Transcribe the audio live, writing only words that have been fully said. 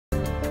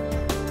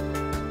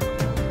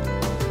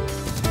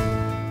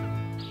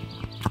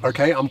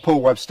Okay, I'm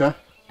Paul Webster.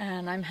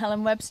 And I'm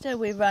Helen Webster.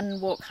 We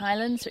run Walk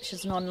Highlands, which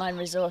is an online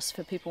resource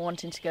for people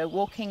wanting to go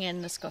walking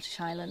in the Scottish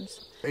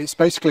Highlands. It's a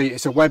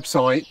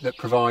website that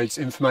provides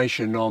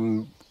information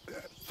on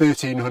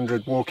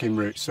 1,300 walking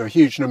routes, so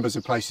huge numbers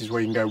of places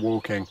where you can go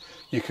walking.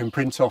 You can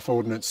print off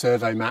Ordnance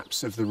Survey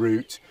maps of the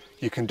route,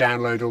 you can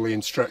download all the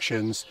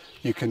instructions,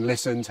 you can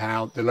listen to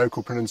how the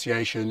local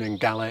pronunciation in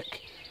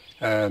Gaelic,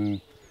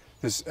 and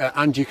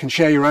you can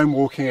share your own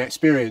walking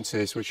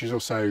experiences, which is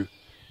also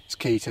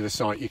key to the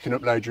site. You can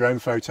upload your own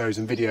photos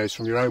and videos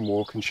from your own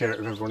walk and share it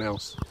with everyone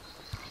else.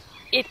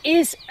 It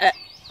is,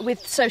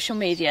 with social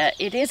media,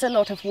 it is a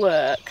lot of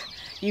work.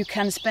 You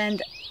can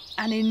spend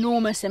an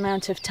enormous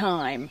amount of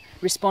time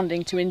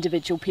responding to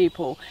individual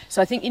people. So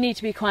I think you need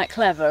to be quite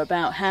clever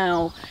about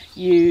how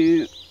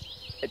you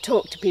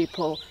talk to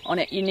people on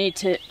it. You need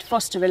to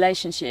foster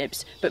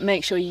relationships, but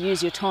make sure you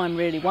use your time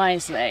really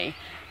wisely.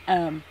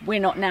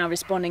 We're not now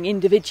responding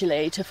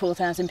individually to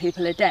 4,000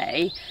 people a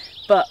day,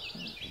 but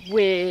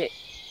we're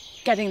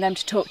getting them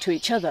to talk to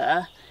each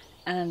other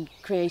and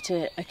create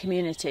a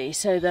community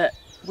so that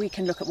we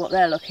can look at what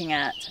they're looking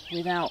at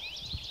without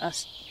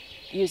us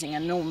using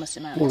an enormous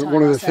amount of time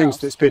One of the ourselves. things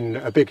that's been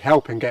a big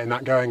help in getting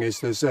that going is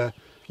there's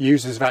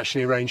users have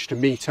actually arranged to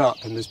meet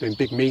up, and there's been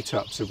big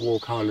meetups of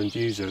Walk Highland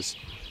users,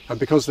 and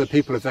because the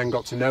people have then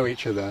got to know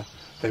each other,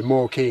 they're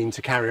more keen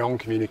to carry on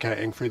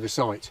communicating through the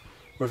site.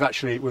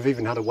 We've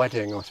even had a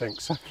wedding, I think,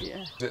 so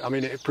yeah. I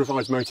mean, it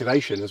provides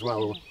motivation as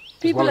well.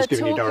 People as are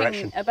giving you talking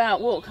direction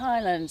about Walk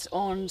Highlands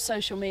on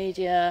social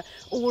media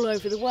all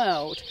over the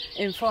world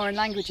in foreign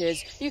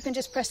languages. You can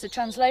just press the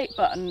translate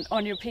button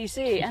on your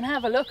PC and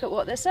have a look at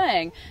what they're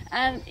saying.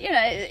 And you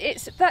know,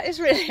 that is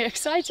really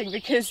exciting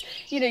because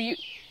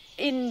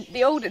in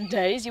the olden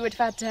days you would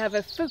have had to have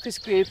a focus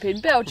group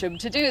in Belgium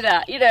to do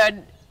that.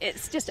 And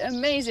it's just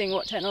amazing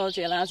what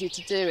technology allows you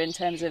to do in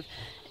terms of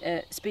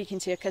speaking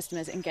to your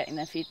customers and getting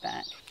their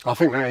feedback. I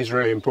think that is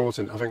really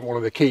important. I think one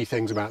of the key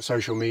things about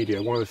social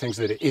media, one of the things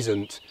that it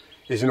isn't,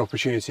 is an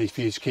opportunity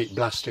for you to keep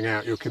blasting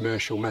out your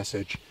commercial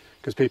message,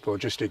 because people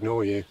just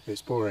ignore you.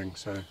 It's boring.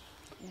 So,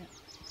 yeah.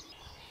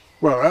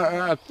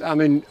 Well, I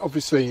mean,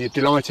 obviously you're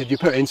delighted. You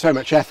put in so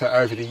much effort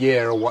over the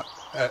year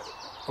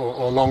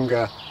or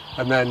longer,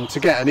 and then to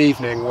get an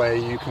evening where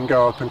you can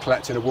go up and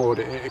collect an award,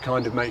 it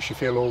kind of makes you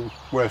feel all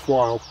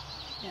worthwhile.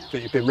 Yeah.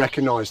 That you've been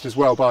recognised as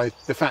well by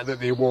the fact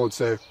that the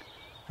awards are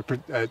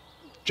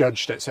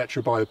judged,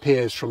 etc., by the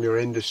peers from your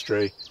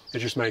industry. It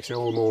just makes it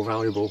all more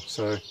valuable.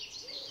 So,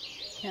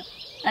 yeah,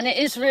 and it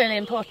is really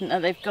important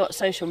that they've got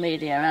social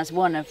media as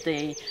one of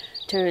the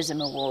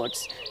tourism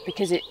awards,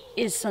 because it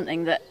is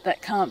something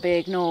that can't be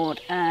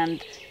ignored,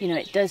 and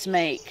it does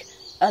make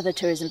other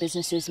tourism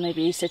businesses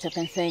maybe sit up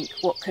and think,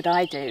 what could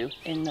I do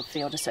in the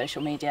field of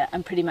social media?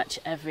 And pretty much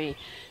every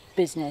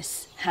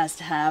business has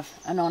to have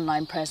an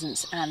online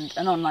presence, and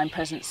an online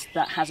presence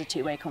that has a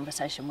two-way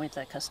conversation with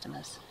their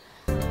customers.